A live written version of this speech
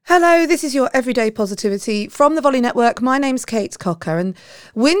Hello, this is your Everyday Positivity from the Volley Network. My name's Kate Cocker, and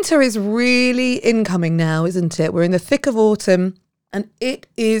winter is really incoming now, isn't it? We're in the thick of autumn and it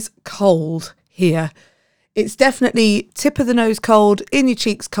is cold here. It's definitely tip of the nose cold, in your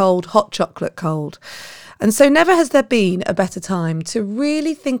cheeks cold, hot chocolate cold. And so never has there been a better time to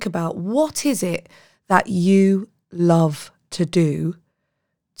really think about what is it that you love to do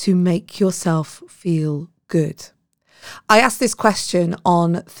to make yourself feel good. I asked this question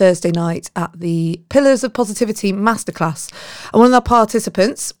on Thursday night at the Pillars of Positivity Masterclass. And one of the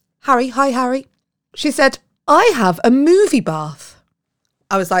participants, Harry, hi Harry, she said, I have a movie bath.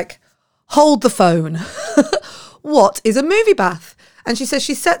 I was like, hold the phone. What is a movie bath? And she says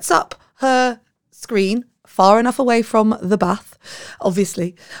she sets up her screen far enough away from the bath,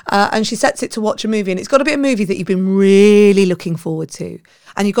 obviously, and she sets it to watch a movie. And it's got to be a movie that you've been really looking forward to.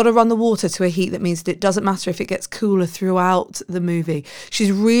 And you've got to run the water to a heat that means that it doesn't matter if it gets cooler throughout the movie. She's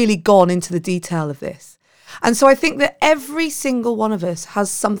really gone into the detail of this. And so I think that every single one of us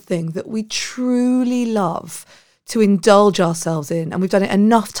has something that we truly love to indulge ourselves in. And we've done it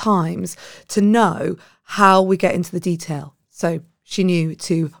enough times to know how we get into the detail. So she knew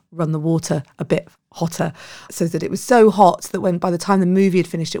to run the water a bit hotter so that it was so hot that by the time the movie had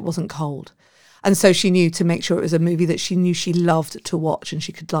finished, it wasn't cold. And so she knew to make sure it was a movie that she knew she loved to watch and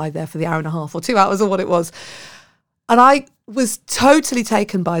she could lie there for the hour and a half or 2 hours or what it was. And I was totally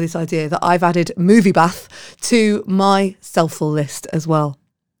taken by this idea that I've added movie bath to my selfful list as well.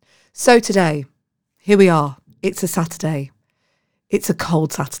 So today, here we are. It's a Saturday. It's a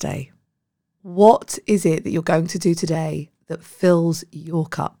cold Saturday. What is it that you're going to do today that fills your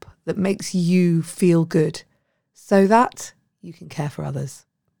cup, that makes you feel good so that you can care for others?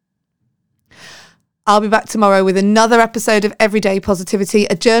 I'll be back tomorrow with another episode of Everyday Positivity,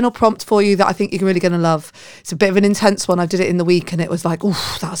 a journal prompt for you that I think you're really going to love. It's a bit of an intense one. I did it in the week and it was like,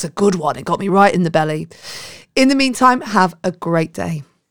 oh, that was a good one. It got me right in the belly. In the meantime, have a great day.